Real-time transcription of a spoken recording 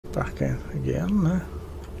Back in again now.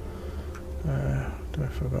 Don't know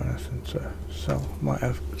if I've got anything to sell. Might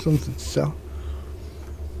have something to sell.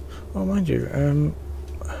 Oh, mind you,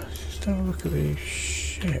 just have a look at the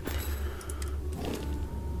ship.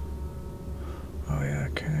 Oh yeah,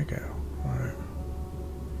 can I go? Right.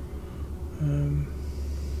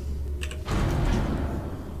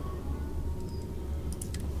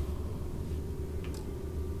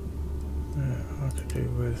 Yeah, what to do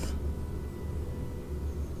with?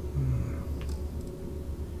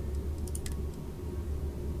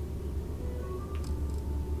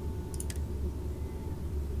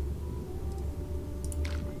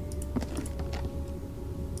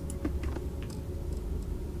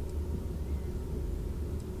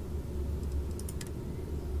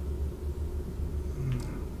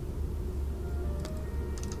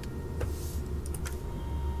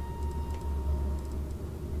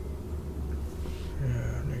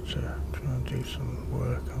 Yeah, I need to try and do some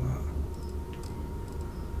work on that.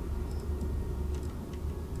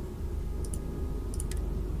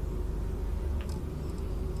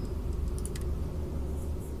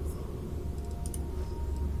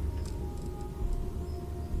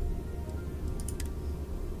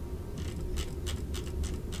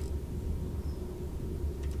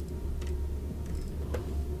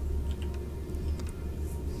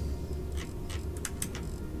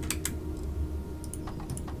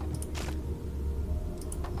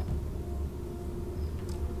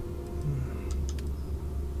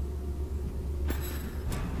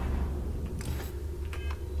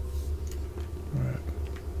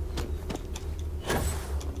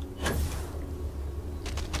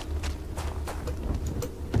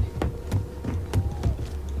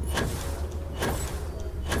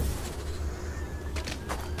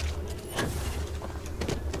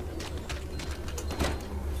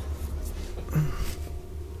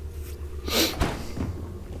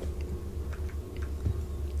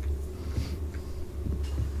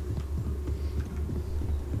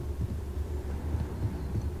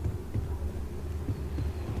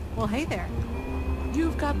 Well, hey there.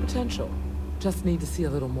 You've got potential. Just need to see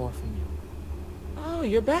a little more from you. Oh,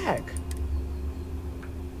 you're back.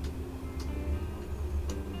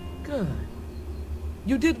 Good.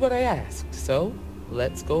 You did what I asked, so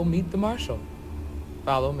let's go meet the Marshal.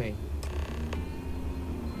 Follow me.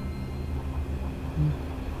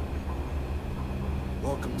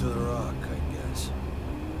 Welcome to the Rock, I guess.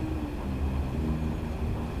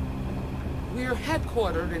 We're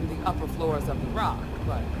headquartered in the upper floors of the Rock,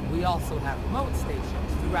 but we also have remote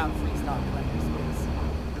stations throughout Freestar Collector space.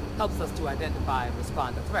 Helps us to identify and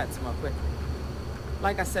respond to threats more quickly.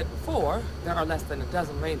 Like I said before, there are less than a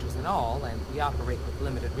dozen rangers in all, and we operate with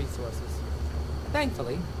limited resources.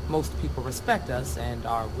 Thankfully, most people respect us and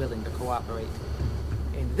are willing to cooperate.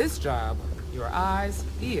 In this job, your eyes,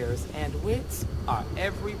 ears, and wits are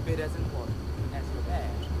every bit as important as your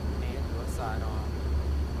badge and your sidearm.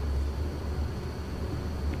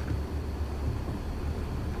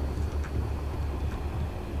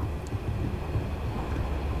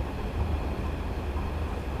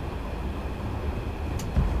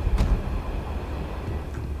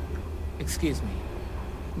 Excuse me,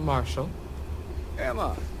 Marshal?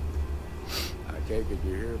 Emma! I take it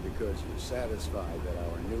you're here because you're satisfied that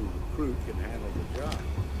our new recruit can handle the job.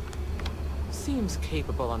 Seems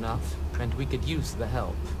capable enough, and we could use the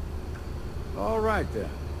help. All right then.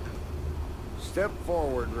 Step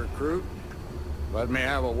forward, recruit. Let me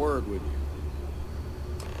have a word with you.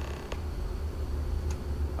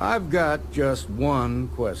 I've got just one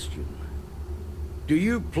question. Do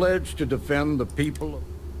you pledge to defend the people of...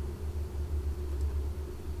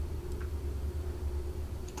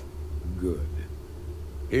 Good.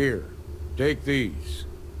 Here, take these.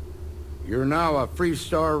 You're now a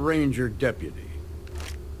Freestar Ranger deputy.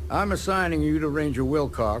 I'm assigning you to Ranger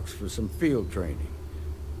Wilcox for some field training.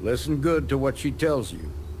 Listen good to what she tells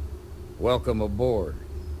you. Welcome aboard,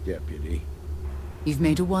 deputy. You've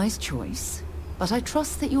made a wise choice, but I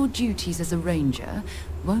trust that your duties as a ranger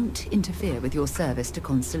won't interfere with your service to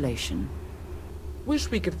Constellation.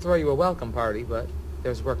 Wish we could throw you a welcome party, but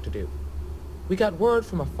there's work to do. We got word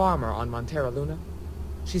from a farmer on Montera Luna.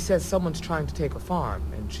 She says someone's trying to take her farm,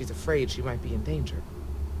 and she's afraid she might be in danger.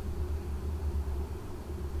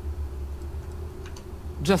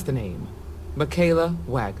 Just a name. Michaela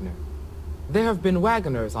Wagner. There have been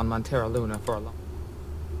Wagoners on Montera Luna for a long...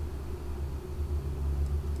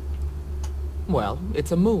 Well,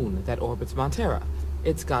 it's a moon that orbits Montera.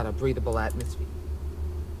 It's got a breathable atmosphere.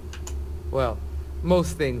 Well,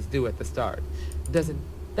 most things do at the start. Doesn't...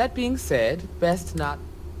 That being said, best not...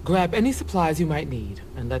 Grab any supplies you might need,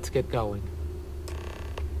 and let's get going.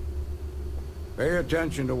 Pay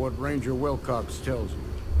attention to what Ranger Wilcox tells you.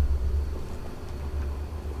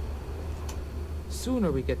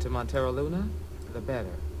 Sooner we get to Montero Luna, the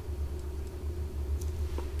better.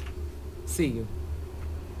 See you.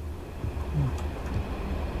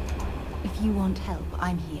 If you want help,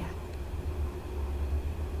 I'm here.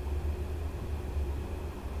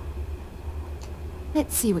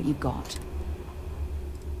 Let's see what you've got.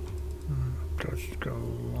 She's got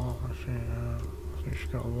a lot, I think she's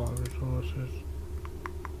got a lot of resources.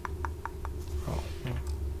 Oh, well.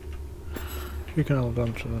 You can hold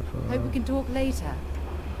on to them for Hope we can talk later.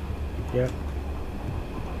 Yeah.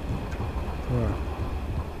 Right.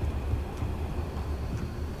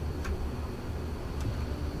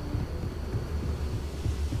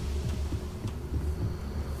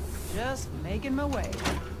 Just making my way.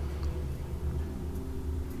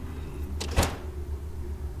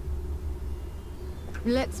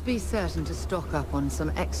 Let's be certain to stock up on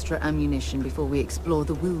some extra ammunition before we explore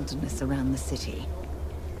the wilderness around the city.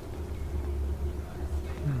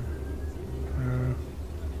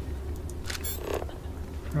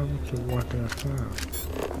 Travel to weapon cloud.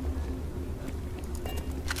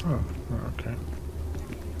 Oh, okay.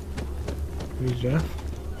 Who's there?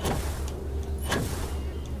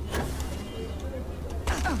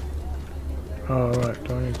 Oh, right,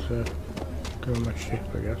 do I need to go on my ship,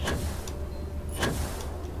 I guess.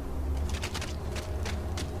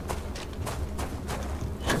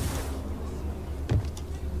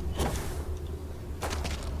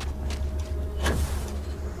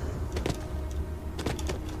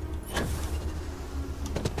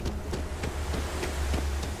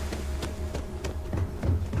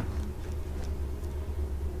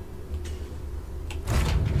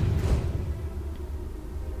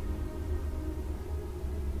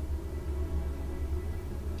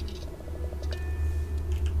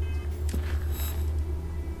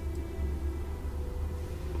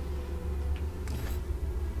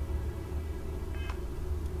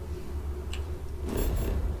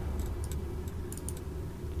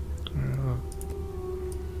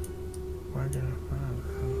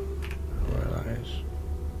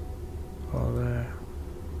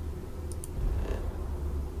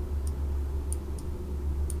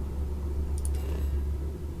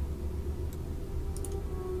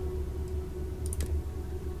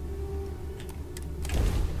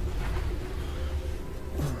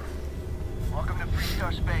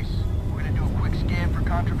 Space. We're gonna do a quick scan for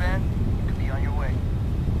contraband. You could be on your way.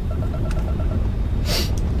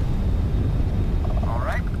 All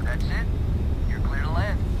right, that's it. You're clear to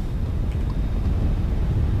land.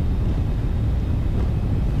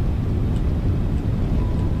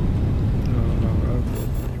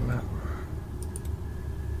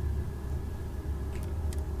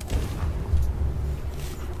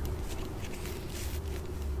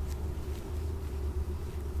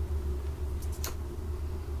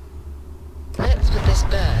 Let's put this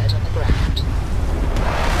bird on the ground.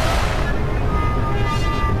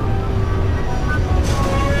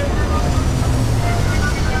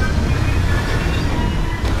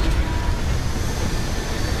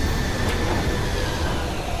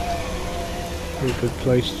 Pretty good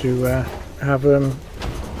place to have a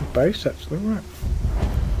base, actually, right?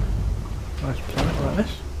 Nice planet like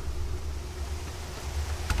this.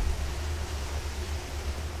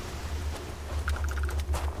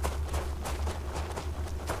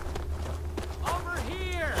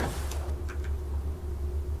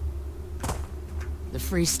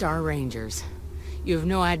 Freestar Rangers. You have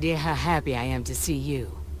no idea how happy I am to see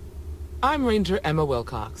you. I'm Ranger Emma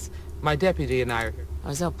Wilcox. My deputy and I are here. I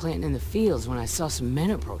was out planting in the fields when I saw some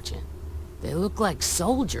men approaching. They looked like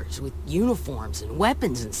soldiers with uniforms and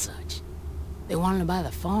weapons and such. They wanted to buy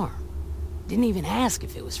the farm. Didn't even ask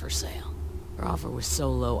if it was for sale. Their offer was so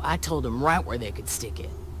low, I told them right where they could stick it.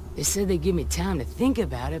 They said they'd give me time to think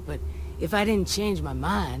about it, but if I didn't change my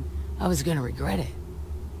mind, I was gonna regret it.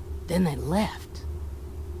 Then they left.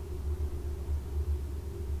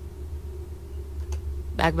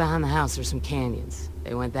 Back behind the house there's some canyons.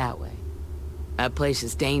 They went that way. That place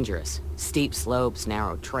is dangerous. Steep slopes,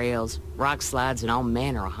 narrow trails, rock slides, and all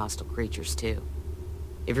manner of hostile creatures, too.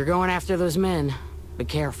 If you're going after those men, be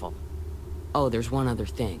careful. Oh, there's one other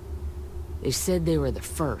thing. They said they were the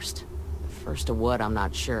first. The first of what, I'm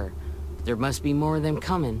not sure. But there must be more of them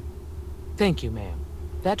coming. Thank you, ma'am.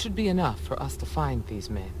 That should be enough for us to find these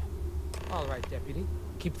men. All right, deputy.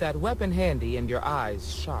 Keep that weapon handy and your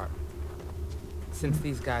eyes sharp. Since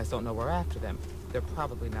these guys don't know we're after them, they're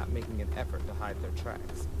probably not making an effort to hide their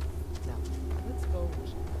tracks. Now, let's go.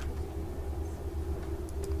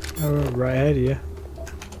 Oh, right ahead of you.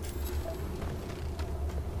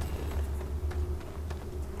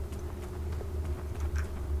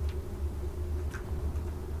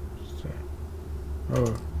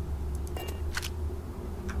 Oh.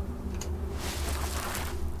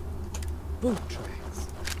 Boot tracks.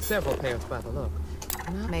 Several pairs by the look.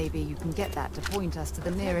 Maybe you can get that to point us to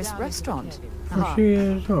the nearest restaurant. Oh, she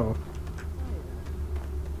is off.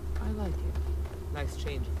 I like it. Nice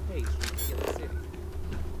change of pace from the killer city.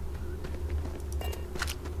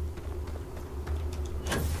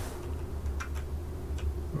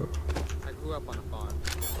 I grew up on a farm.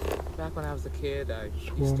 Back when I was a kid, I used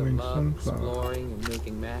to Swarming love sunflower. exploring and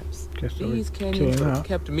making maps. Guess I These would canyons clean would have up.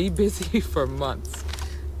 kept me busy for months.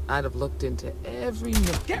 I'd have looked into every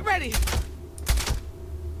nook. Get ready!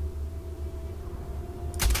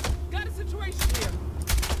 Got a situation here.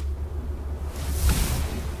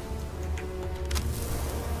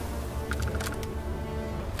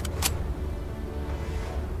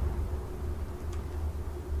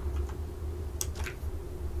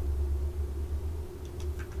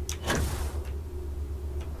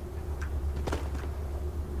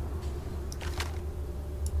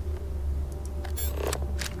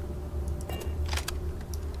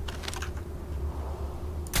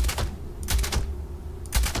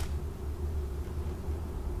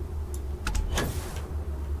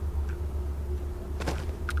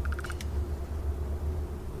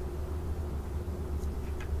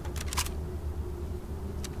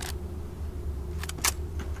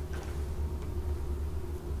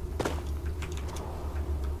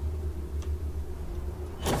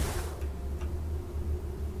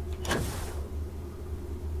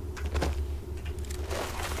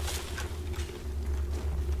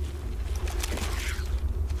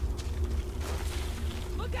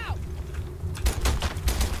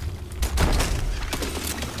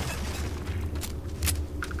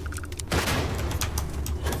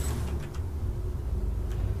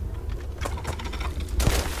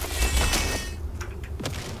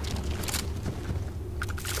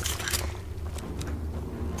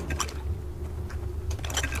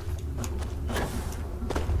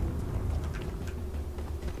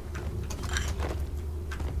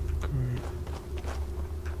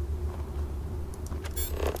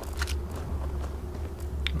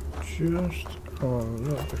 Just a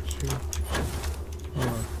little bit too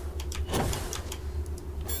far.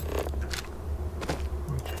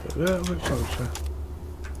 Let's get a little bit closer.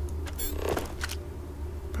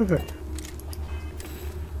 Perfect.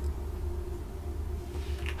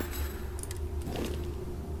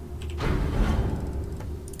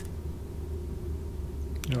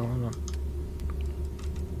 No, hold on.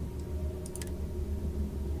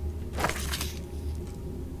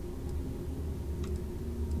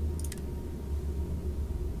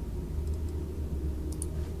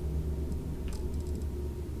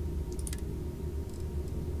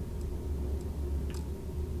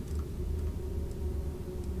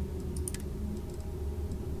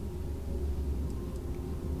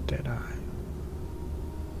 Dead eye.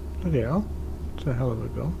 Bloody hell. It's a hell of a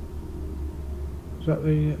gun. Is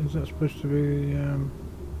that supposed to be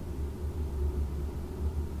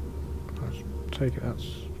I take it that's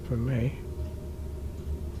for me.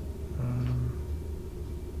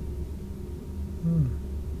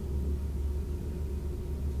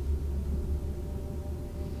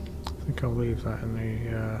 I think I'll leave that in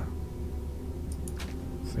the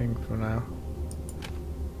thing for now.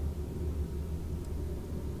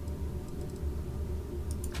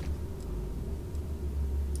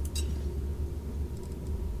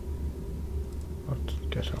 I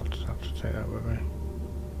guess I'll just have to take that with me.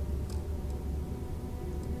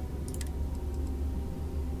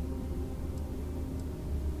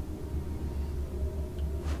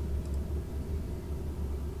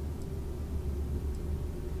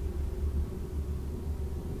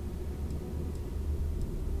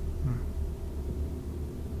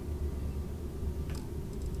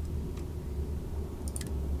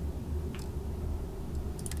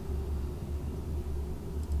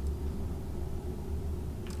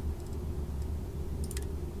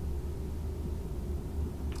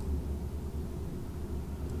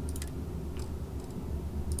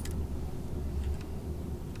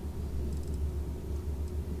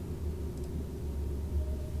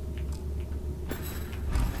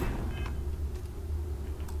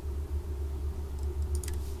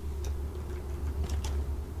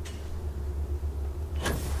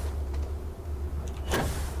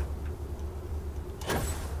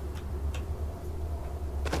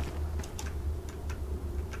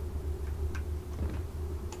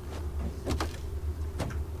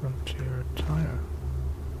 Frontier tire.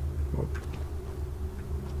 Whoop.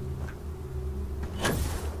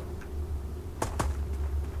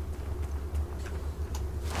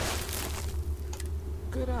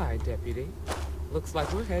 Good eye, Deputy. Looks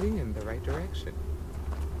like we're heading in the right direction.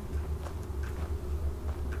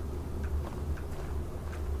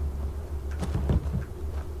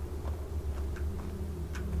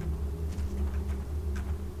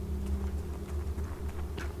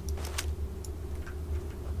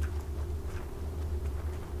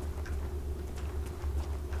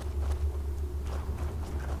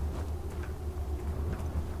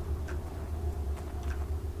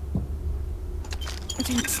 I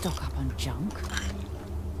don't stock up on junk.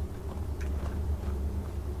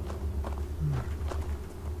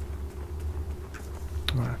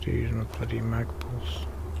 I have to use my bloody mag pulse.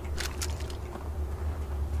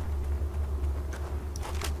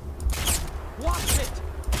 Watch it!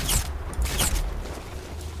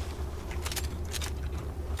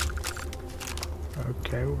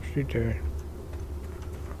 Okay, what's she doing?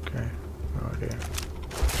 Okay, no idea.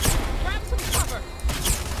 Grab some cover!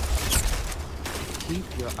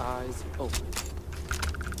 Keep your eyes open.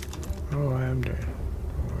 Oh, I am doing.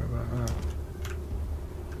 Don't worry about that.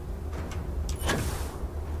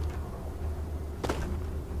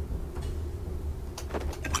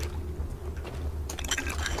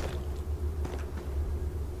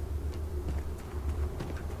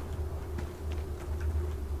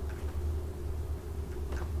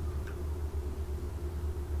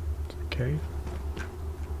 Okay.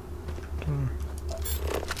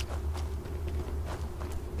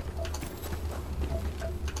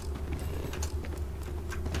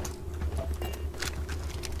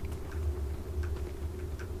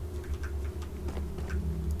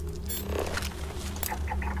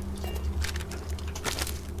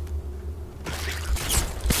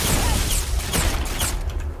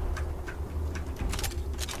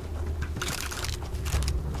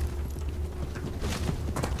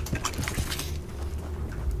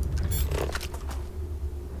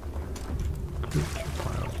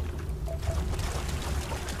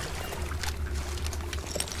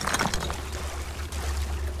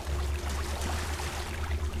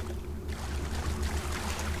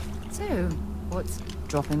 So, what's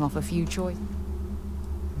dropping off a few choice?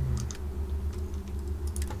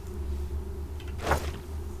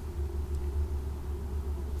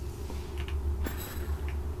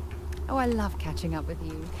 Oh, I love catching up with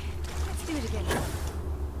you. Let's do it again.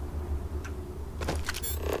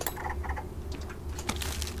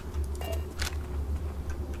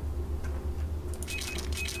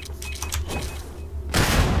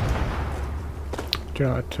 Do you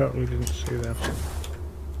know, I totally didn't see them.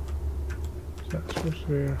 Is that supposed to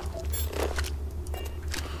be?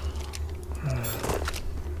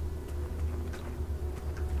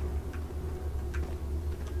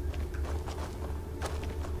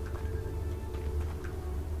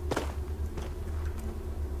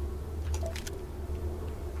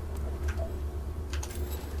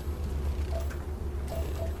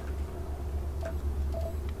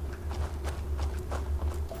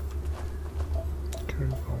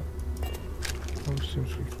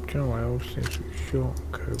 I always seem to be short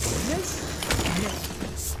on cobalt.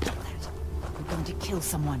 Stop that. We're going to kill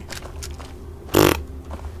someone.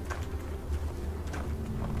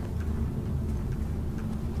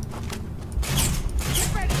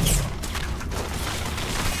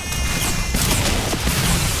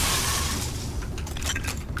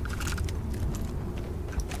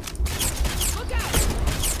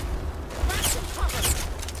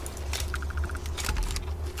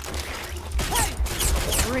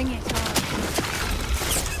 Bring it on.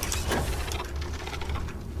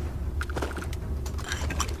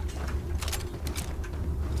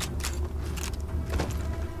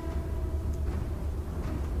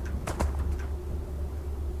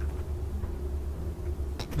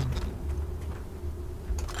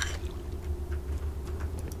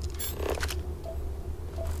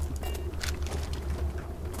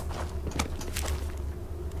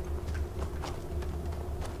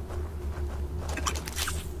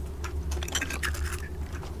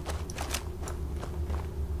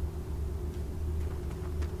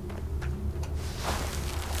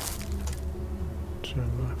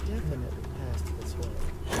 Definitely passed this way.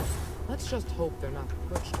 Let's just hope they're not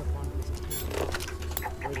perched up on these towers,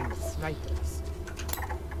 waiting to snipe us.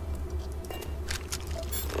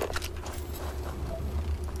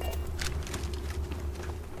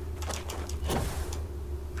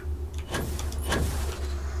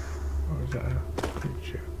 Or is that a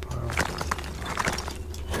creature pile?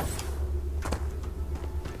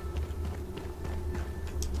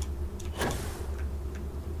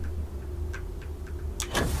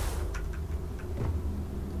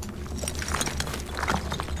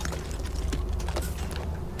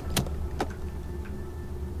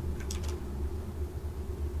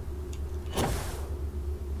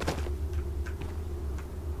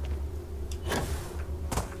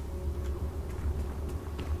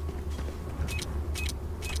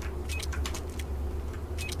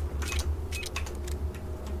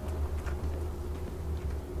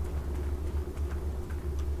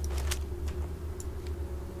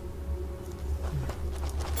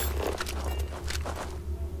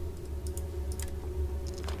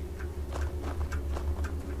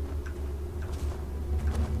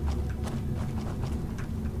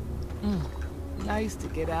 nice to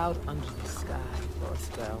get out under the sky for a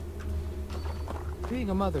spell. Being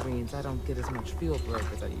a mother means I don't get as much field work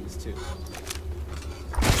as I used to.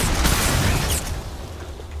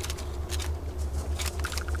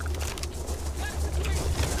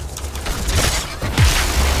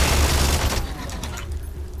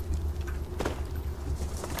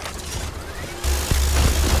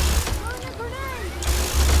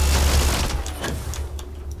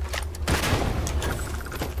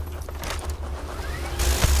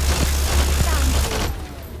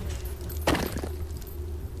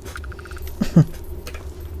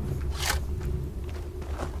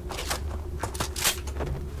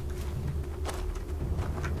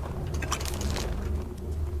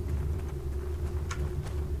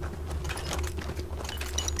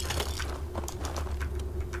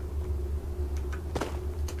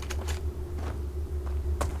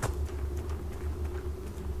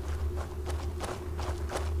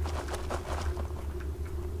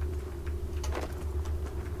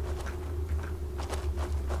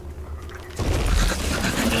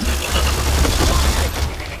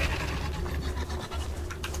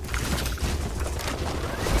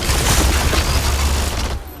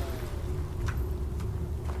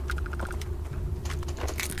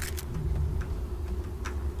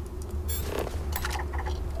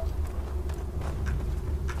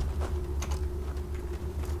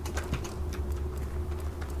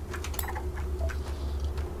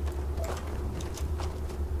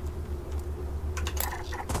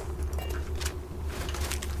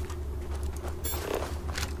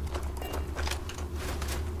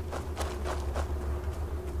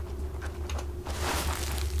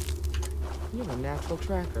 You're a natural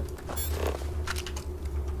tracker.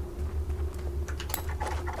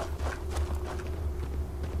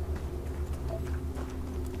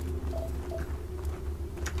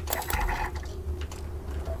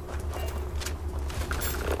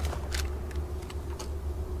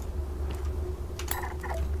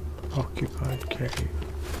 Occupied cave.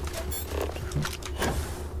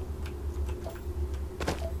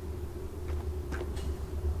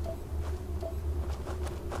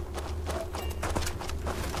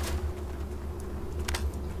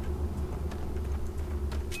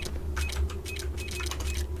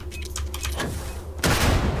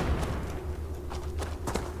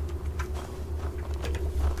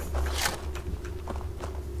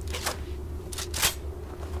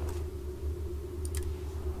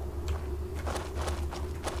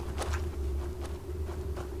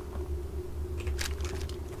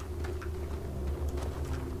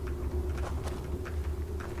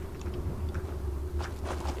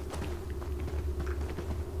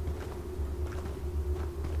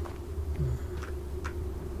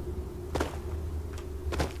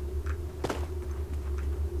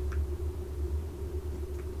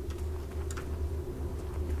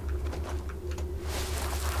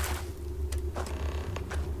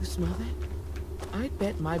 Smell that? I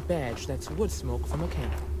bet my badge that's wood smoke from a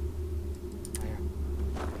camp. Fire.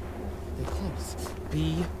 They're close.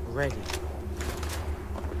 Be ready.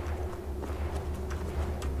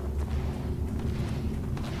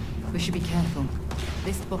 We should be careful.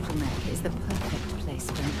 This bottleneck is the perfect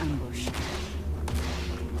place for an ambush.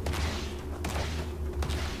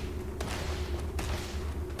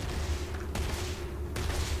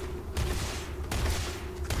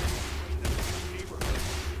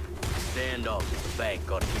 Standoff with the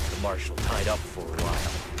bank ought to keep the marshal tied up for a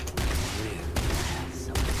while. We'll have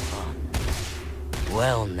some fun.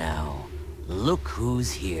 Well now, look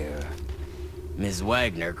who's here. Ms.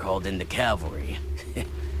 Wagner called in the cavalry.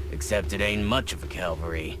 Except it ain't much of a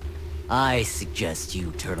cavalry. I suggest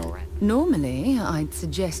you turn around. Normally, I'd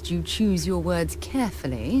suggest you choose your words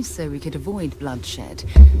carefully so we could avoid bloodshed.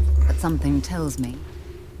 But something tells me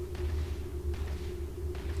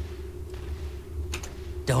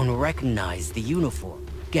don't recognize the uniform.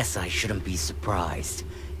 Guess I shouldn't be surprised.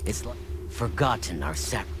 It's like forgotten our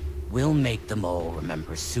sac. We'll make them all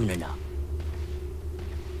remember soon enough.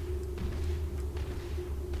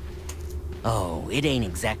 Oh, it ain't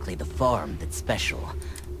exactly the farm that's special.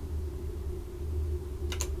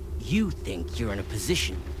 You think you're in a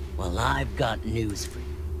position? Well, I've got news for you.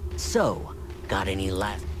 So, got any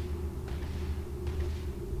last...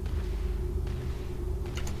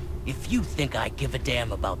 If you think I give a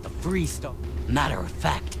damn about the Free Star... Matter of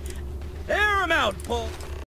fact, air him out, Paul!